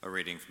A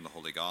reading from the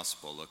Holy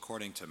Gospel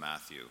according to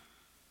Matthew.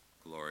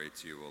 Glory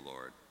to you, O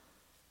Lord.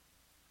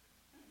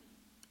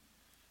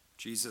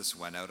 Jesus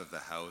went out of the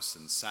house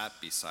and sat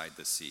beside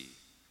the sea.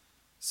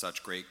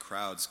 Such great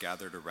crowds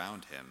gathered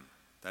around him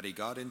that he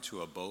got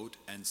into a boat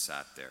and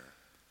sat there,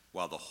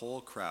 while the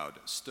whole crowd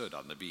stood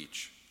on the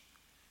beach.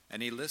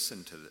 And he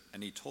listened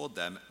and he told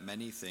them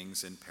many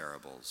things in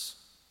parables.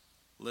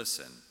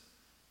 Listen,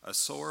 a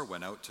sower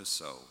went out to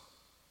sow,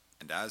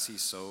 and as he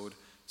sowed,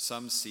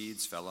 some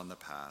seeds fell on the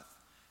path,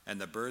 and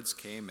the birds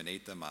came and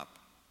ate them up.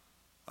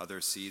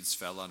 Other seeds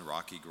fell on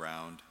rocky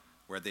ground,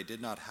 where they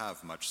did not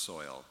have much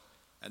soil,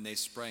 and they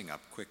sprang up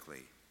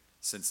quickly,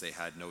 since they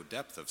had no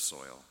depth of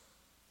soil.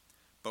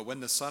 But when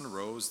the sun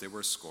rose, they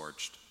were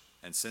scorched,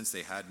 and since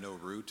they had no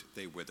root,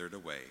 they withered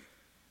away.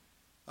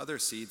 Other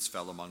seeds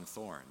fell among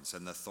thorns,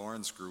 and the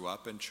thorns grew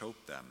up and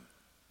choked them.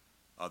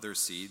 Other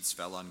seeds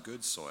fell on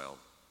good soil,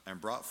 and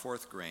brought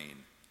forth grain,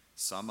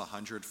 some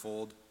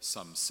 100-fold,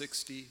 some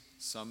 60,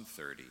 some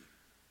 30.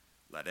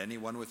 Let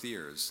anyone with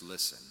ears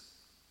listen.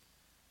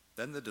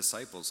 Then the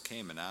disciples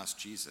came and asked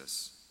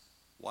Jesus,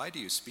 "Why do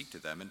you speak to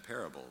them in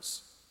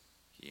parables?"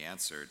 He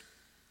answered,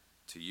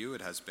 "To you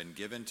it has been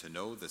given to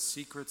know the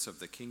secrets of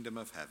the kingdom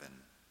of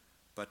heaven,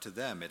 but to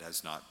them it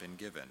has not been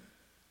given.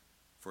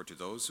 For to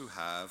those who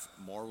have,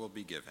 more will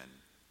be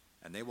given,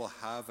 and they will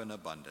have an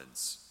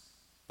abundance.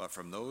 But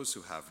from those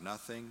who have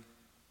nothing,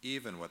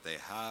 even what they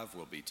have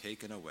will be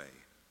taken away.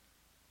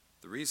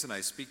 The reason I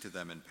speak to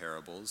them in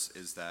parables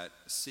is that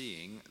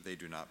seeing they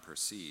do not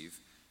perceive,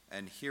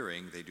 and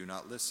hearing they do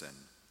not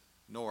listen,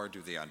 nor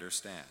do they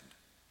understand.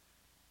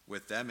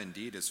 With them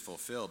indeed is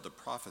fulfilled the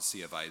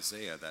prophecy of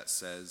Isaiah that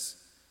says,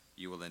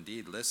 'You will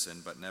indeed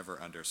listen but never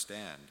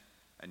understand,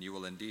 and you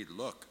will indeed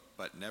look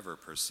but never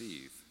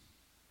perceive.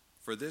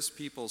 For this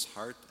people's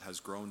heart has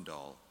grown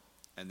dull,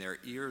 and their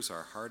ears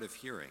are hard of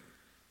hearing,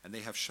 and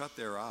they have shut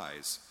their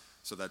eyes,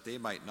 so that they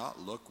might not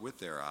look with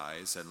their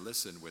eyes and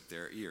listen with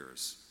their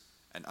ears,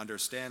 and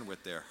understand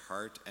with their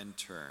heart and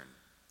turn,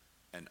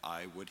 and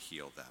I would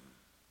heal them.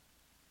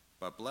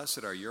 But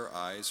blessed are your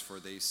eyes, for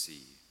they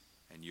see,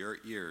 and your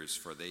ears,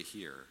 for they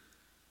hear.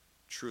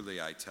 Truly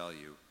I tell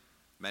you,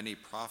 many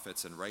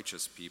prophets and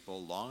righteous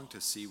people longed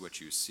to see what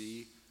you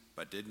see,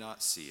 but did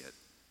not see it,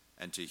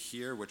 and to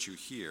hear what you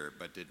hear,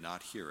 but did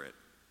not hear it.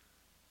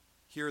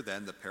 Hear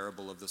then the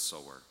parable of the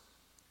sower.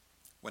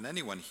 When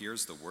anyone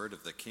hears the word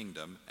of the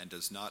kingdom and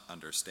does not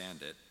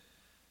understand it,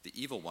 the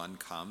evil one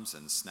comes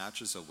and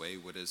snatches away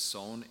what is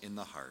sown in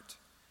the heart.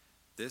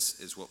 This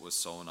is what was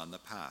sown on the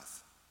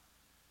path.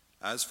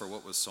 As for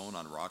what was sown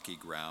on rocky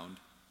ground,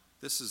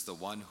 this is the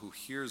one who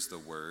hears the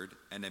word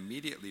and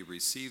immediately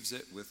receives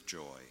it with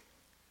joy.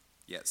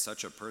 Yet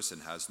such a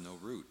person has no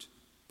root,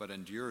 but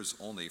endures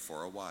only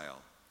for a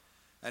while.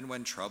 And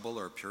when trouble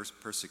or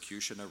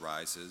persecution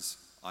arises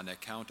on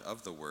account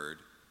of the word,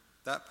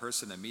 that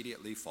person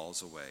immediately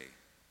falls away.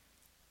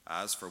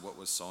 As for what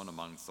was sown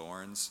among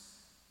thorns,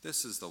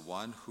 this is the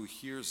one who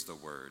hears the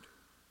word,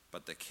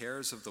 but the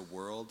cares of the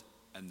world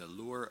and the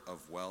lure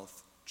of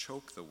wealth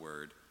choke the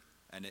word,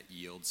 and it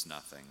yields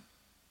nothing.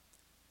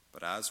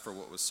 But as for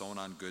what was sown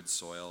on good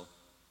soil,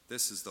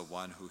 this is the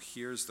one who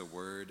hears the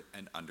word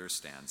and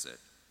understands it,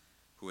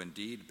 who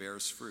indeed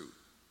bears fruit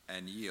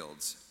and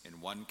yields,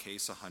 in one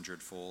case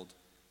 100-fold,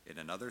 in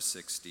another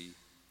 60,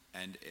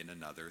 and in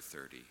another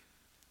 30.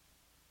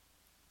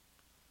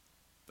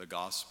 The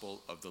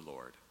Gospel of the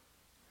Lord.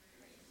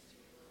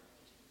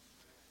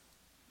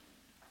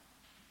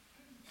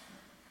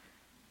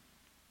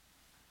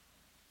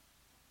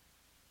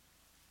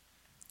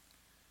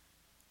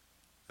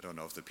 I don't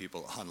know if the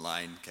people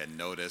online can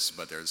notice,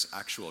 but there's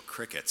actual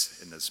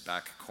crickets in this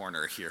back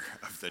corner here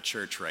of the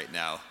church right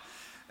now.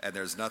 And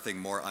there's nothing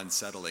more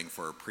unsettling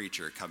for a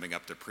preacher coming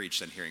up to preach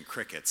than hearing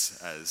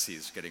crickets as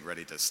he's getting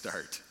ready to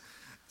start.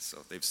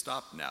 So they've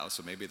stopped now,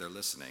 so maybe they're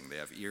listening. They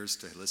have ears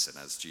to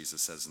listen, as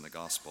Jesus says in the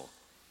gospel.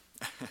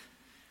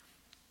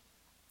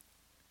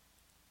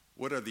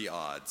 What are the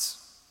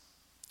odds?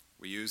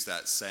 We use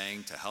that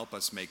saying to help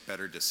us make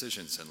better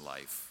decisions in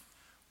life.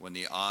 When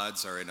the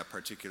odds are in a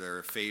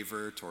particular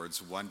favor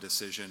towards one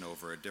decision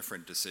over a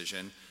different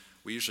decision,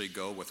 we usually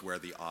go with where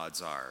the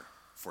odds are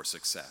for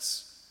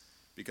success.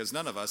 Because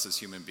none of us as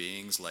human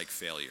beings like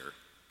failure.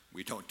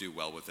 We don't do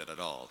well with it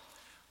at all.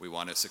 We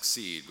want to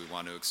succeed. We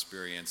want to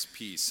experience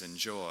peace and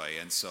joy.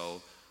 And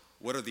so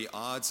what are the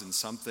odds in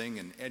something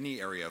in any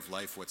area of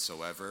life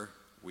whatsoever?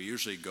 We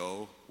usually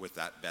go with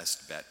that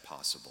best bet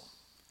possible.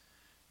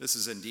 This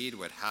is indeed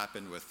what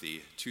happened with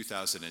the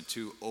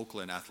 2002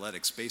 Oakland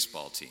Athletics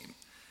baseball team.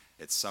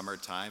 It's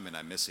summertime and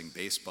I'm missing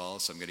baseball,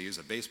 so I'm going to use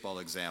a baseball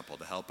example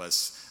to help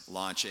us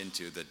launch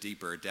into the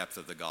deeper depth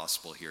of the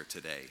gospel here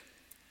today.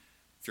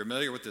 If you're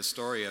familiar with the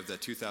story of the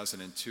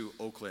 2002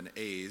 Oakland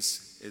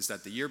A's, is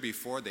that the year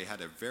before they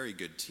had a very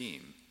good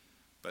team,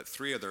 but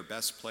 3 of their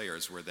best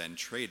players were then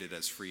traded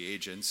as free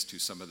agents to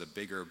some of the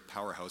bigger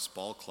powerhouse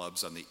ball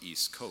clubs on the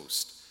East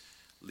Coast,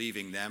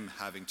 leaving them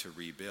having to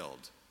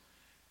rebuild.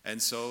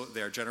 And so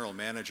their general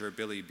manager,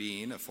 Billy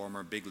Beane, a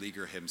former big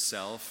leaguer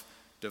himself,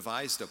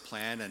 devised a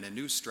plan and a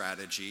new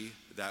strategy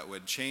that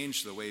would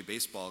change the way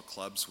baseball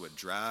clubs would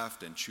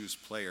draft and choose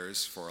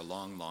players for a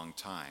long, long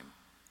time.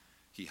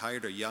 He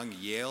hired a young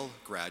Yale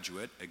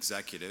graduate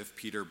executive,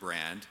 Peter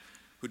Brand,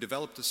 who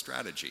developed a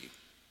strategy.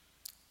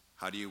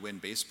 How do you win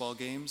baseball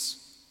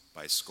games?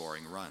 By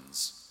scoring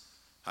runs.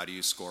 How do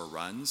you score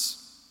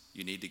runs?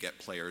 You need to get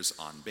players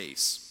on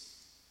base.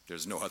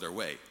 There's no other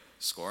way.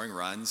 Scoring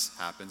runs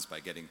happens by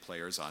getting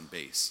players on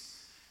base.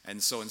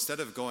 And so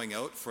instead of going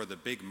out for the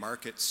big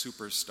market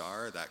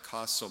superstar that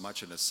costs so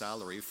much in a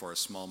salary for a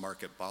small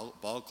market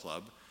ball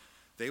club,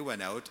 they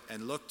went out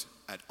and looked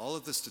at all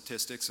of the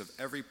statistics of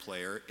every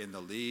player in the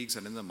leagues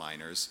and in the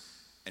minors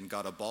and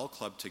got a ball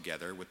club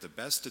together with the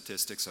best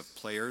statistics of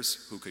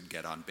players who could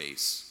get on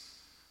base.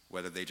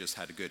 Whether they just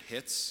had good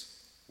hits,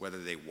 whether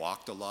they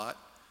walked a lot.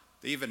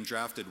 They even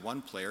drafted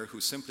one player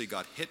who simply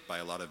got hit by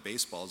a lot of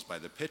baseballs by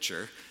the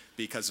pitcher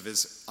because of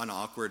his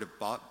unawkward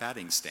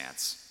batting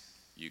stance.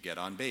 You get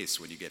on base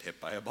when you get hit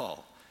by a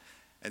ball.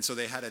 And so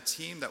they had a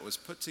team that was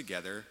put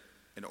together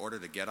in order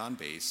to get on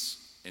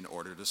base, in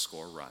order to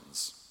score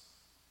runs.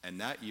 And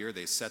that year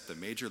they set the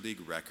major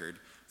league record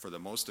for the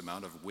most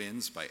amount of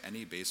wins by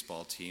any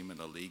baseball team in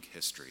the league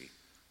history,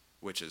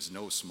 which is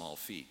no small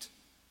feat.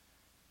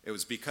 It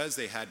was because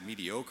they had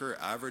mediocre,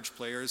 average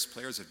players,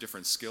 players of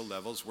different skill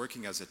levels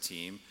working as a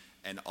team,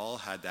 and all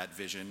had that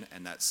vision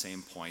and that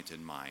same point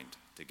in mind,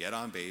 to get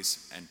on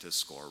base and to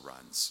score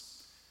runs.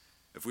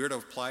 If we were to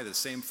apply the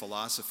same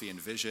philosophy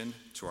and vision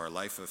to our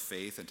life of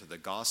faith and to the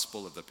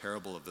gospel of the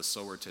parable of the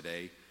sower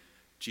today,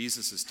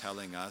 Jesus is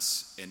telling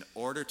us, in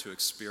order to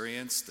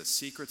experience the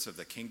secrets of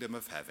the kingdom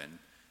of heaven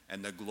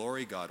and the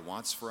glory God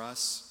wants for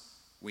us,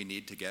 we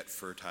need to get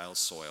fertile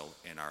soil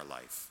in our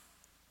life.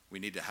 We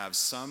need to have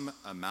some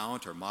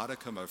amount or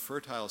modicum of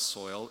fertile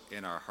soil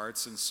in our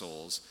hearts and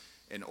souls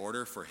in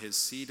order for his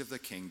seed of the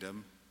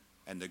kingdom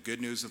and the good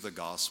news of the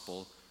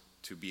gospel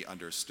to be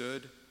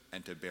understood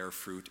and to bear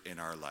fruit in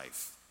our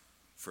life.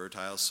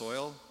 Fertile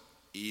soil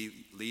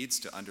leads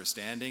to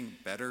understanding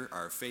better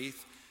our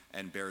faith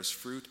and bears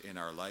fruit in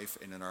our life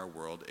and in our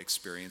world,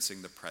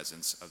 experiencing the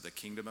presence of the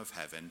kingdom of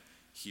heaven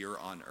here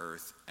on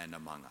earth and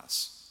among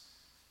us.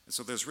 And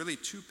so there's really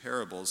two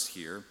parables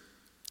here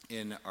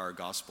in our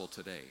gospel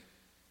today.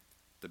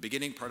 The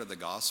beginning part of the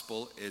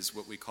gospel is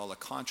what we call a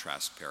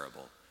contrast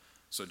parable.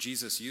 So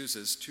Jesus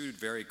uses two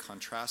very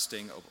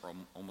contrasting or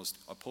almost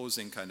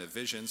opposing kind of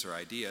visions or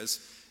ideas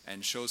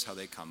and shows how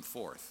they come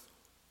forth.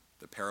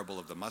 The parable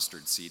of the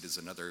mustard seed is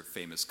another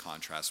famous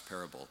contrast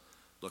parable.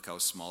 Look how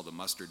small the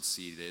mustard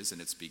seed is in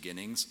its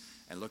beginnings,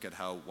 and look at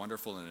how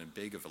wonderful and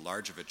big of a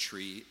large of a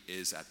tree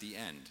is at the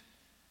end.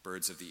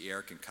 Birds of the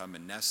air can come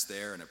and nest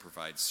there, and it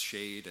provides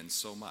shade and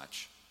so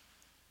much.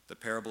 The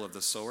parable of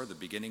the sower, the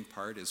beginning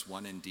part, is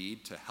one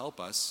indeed to help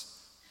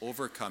us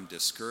overcome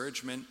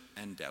discouragement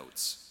and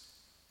doubts.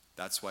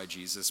 That's why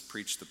Jesus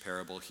preached the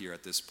parable here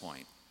at this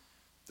point.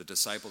 The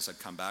disciples had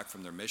come back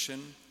from their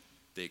mission.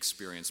 They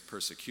experienced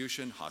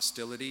persecution,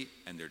 hostility,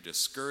 and they're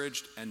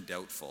discouraged and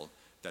doubtful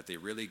that they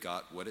really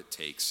got what it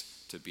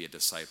takes to be a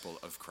disciple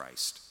of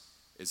Christ.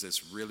 Is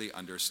this really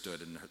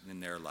understood in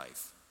their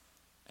life?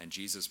 And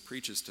Jesus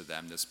preaches to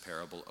them this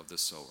parable of the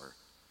sower,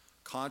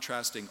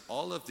 contrasting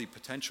all of the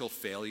potential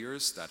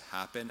failures that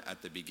happen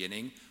at the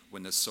beginning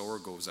when the sower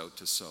goes out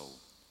to sow.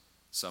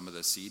 Some of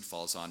the seed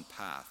falls on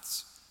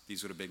paths.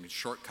 These would have been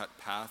shortcut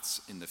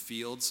paths in the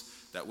fields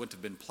that wouldn't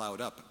have been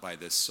plowed up by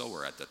this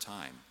sower at the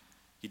time.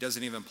 He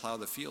doesn't even plow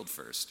the field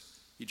first.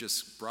 He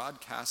just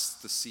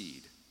broadcasts the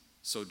seed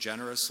so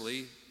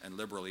generously and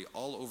liberally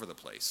all over the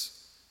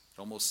place. It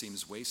almost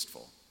seems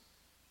wasteful.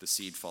 The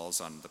seed falls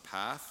on the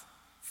path,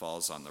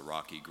 falls on the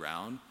rocky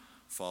ground,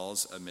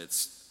 falls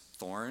amidst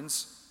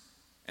thorns.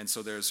 And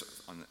so there's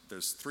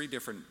three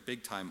different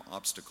big-time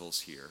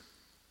obstacles here.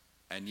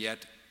 And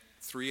yet,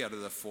 3 out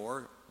of the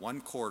 4,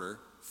 1/4,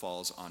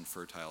 falls on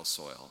fertile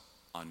soil,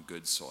 on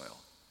good soil.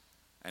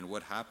 And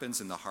what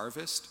happens in the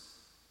harvest?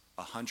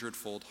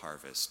 100-fold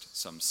harvest,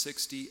 some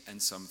 60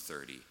 and some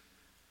 30.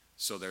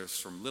 So there's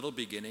from little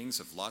beginnings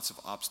of lots of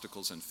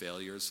obstacles and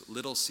failures,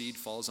 little seed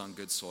falls on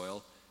good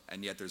soil,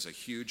 and yet there's a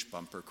huge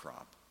bumper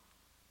crop.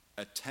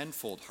 A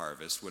 10-fold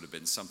harvest would have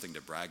been something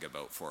to brag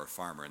about for a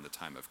farmer in the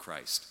time of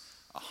Christ.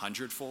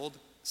 100-fold,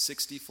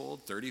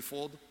 60-fold,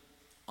 30-fold,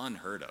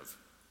 unheard of,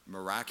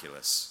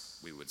 miraculous,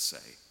 we would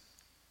say.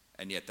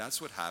 And yet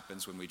that's what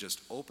happens when we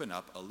just open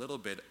up a little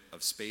bit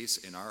of space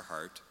in our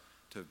heart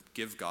to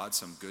give God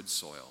some good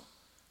soil,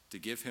 to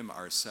give him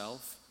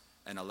ourself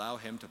and allow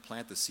him to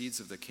plant the seeds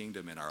of the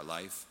kingdom in our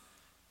life.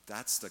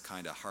 That's the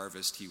kind of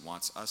harvest he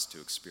wants us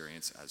to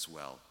experience as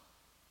well.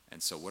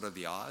 And so what are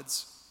the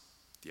odds?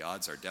 The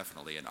odds are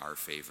definitely in our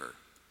favor,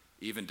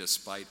 even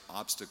despite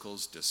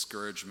obstacles,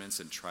 discouragements,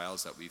 and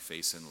trials that we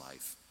face in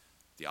life.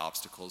 The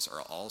obstacles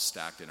are all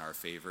stacked in our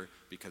favor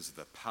because of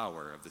the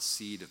power of the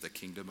seed of the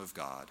kingdom of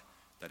God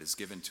that is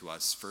given to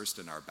us first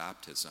in our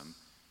baptism,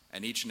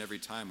 and each and every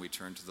time we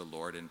turn to the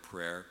Lord in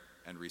prayer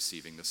and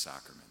receiving the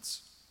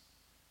sacraments.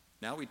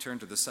 Now we turn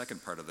to the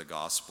second part of the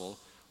gospel,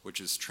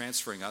 which is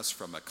transferring us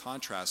from a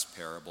contrast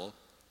parable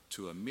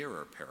to a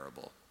mirror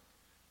parable.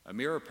 A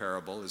mirror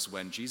parable is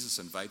when Jesus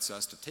invites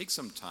us to take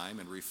some time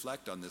and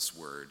reflect on this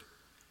word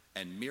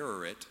and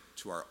mirror it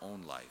to our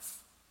own life.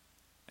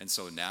 And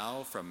so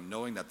now, from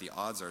knowing that the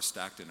odds are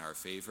stacked in our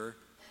favor,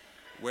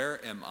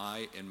 where am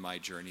I in my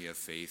journey of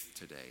faith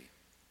today?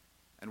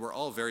 And we're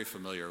all very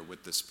familiar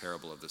with this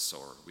parable of the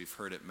sower. We've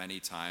heard it many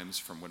times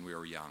from when we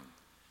were young.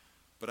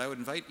 But I would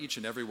invite each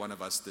and every one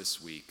of us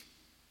this week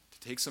to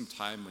take some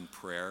time in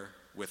prayer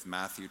with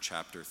Matthew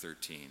chapter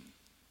 13,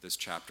 this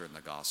chapter in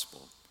the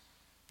gospel.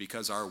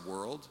 Because our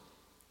world,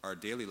 our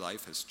daily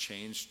life has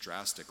changed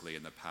drastically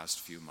in the past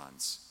few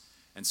months.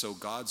 And so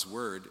God's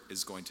word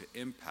is going to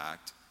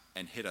impact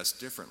and hit us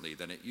differently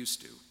than it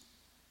used to.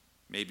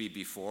 Maybe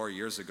before,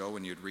 years ago,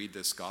 when you'd read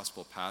this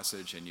gospel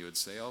passage and you would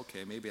say,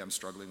 okay, maybe I'm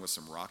struggling with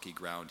some rocky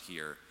ground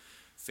here.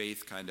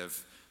 Faith kind of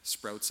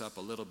sprouts up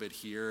a little bit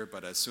here,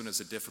 but as soon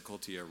as a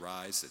difficulty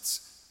arises,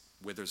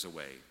 it withers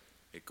away.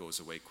 It goes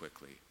away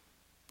quickly.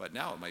 But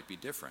now it might be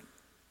different.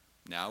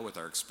 Now, with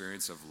our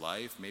experience of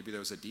life, maybe there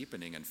was a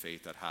deepening in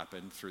faith that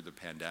happened through the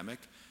pandemic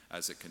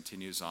as it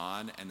continues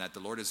on, and that the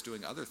Lord is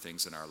doing other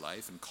things in our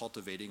life and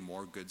cultivating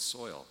more good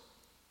soil.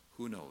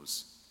 Who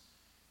knows?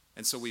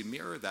 And so we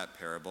mirror that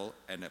parable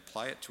and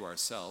apply it to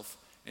ourselves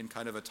in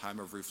kind of a time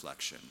of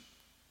reflection.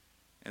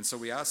 And so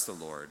we ask the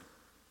Lord,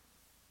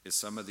 is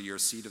some of your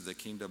seed of the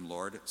kingdom,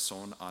 Lord,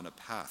 sown on a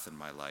path in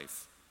my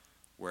life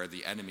where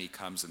the enemy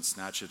comes and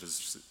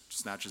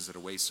snatches it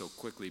away so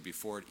quickly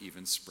before it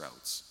even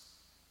sprouts?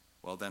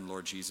 Well then,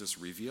 Lord Jesus,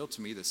 reveal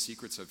to me the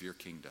secrets of your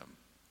kingdom,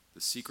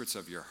 the secrets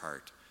of your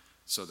heart,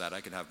 so that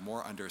I can have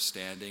more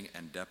understanding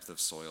and depth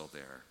of soil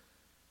there.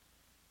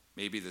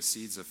 Maybe the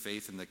seeds of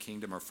faith in the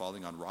kingdom are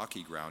falling on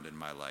rocky ground in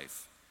my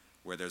life,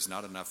 where there's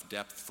not enough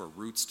depth for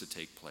roots to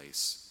take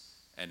place,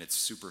 and it's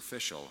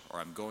superficial, or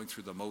I'm going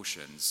through the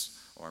motions,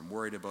 or I'm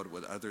worried about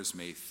what others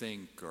may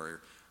think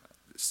or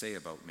say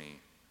about me.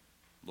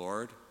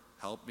 Lord,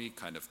 help me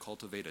kind of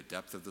cultivate a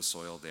depth of the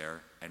soil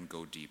there and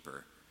go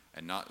deeper,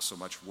 and not so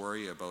much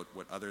worry about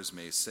what others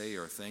may say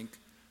or think,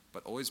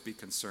 but always be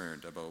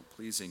concerned about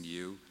pleasing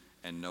you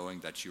and knowing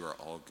that you are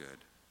all good.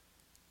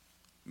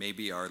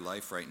 Maybe our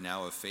life right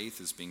now of faith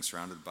is being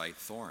surrounded by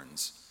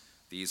thorns.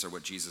 These are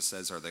what Jesus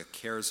says are the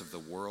cares of the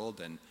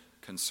world and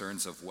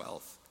concerns of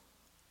wealth.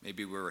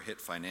 Maybe we were hit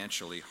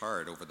financially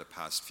hard over the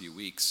past few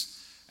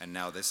weeks, and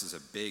now this is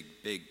a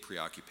big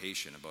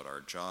preoccupation about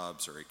our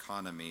jobs or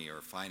economy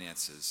or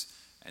finances,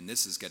 and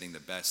this is getting the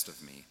best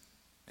of me,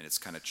 and it's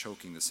kind of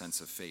choking the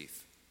sense of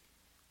faith.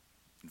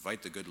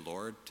 Invite the good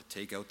Lord to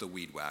take out the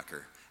weed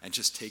whacker and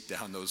just take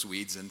down those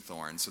weeds and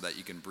thorns so that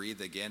you can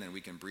breathe again and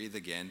we can breathe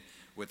again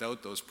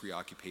without those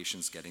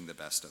preoccupations getting the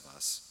best of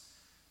us.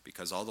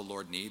 Because all the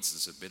Lord needs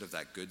is a bit of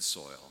that good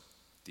soil.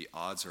 The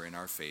odds are in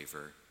our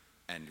favor,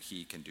 and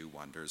he can do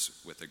wonders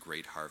with a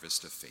great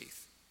harvest of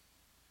faith.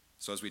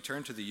 So as we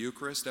turn to the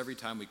Eucharist, every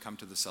time we come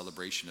to the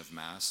celebration of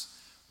Mass,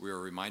 we are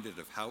reminded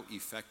of how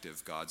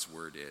effective God's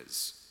word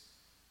is.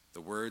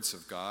 The words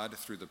of God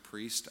through the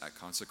priest at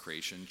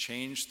consecration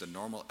change the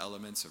normal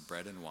elements of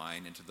bread and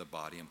wine into the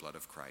body and blood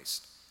of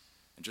Christ.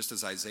 And just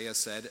as Isaiah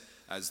said,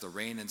 as the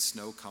rain and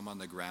snow come on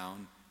the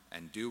ground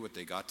and do what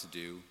they got to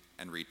do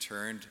and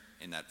returned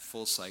in that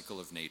full cycle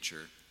of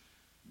nature,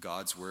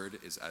 God's word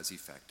is as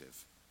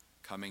effective,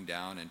 coming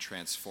down and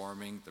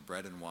transforming the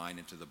bread and wine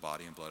into the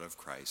body and blood of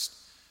Christ.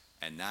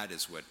 And that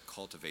is what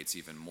cultivates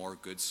even more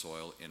good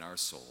soil in our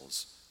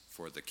souls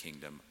for the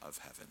kingdom of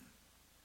heaven.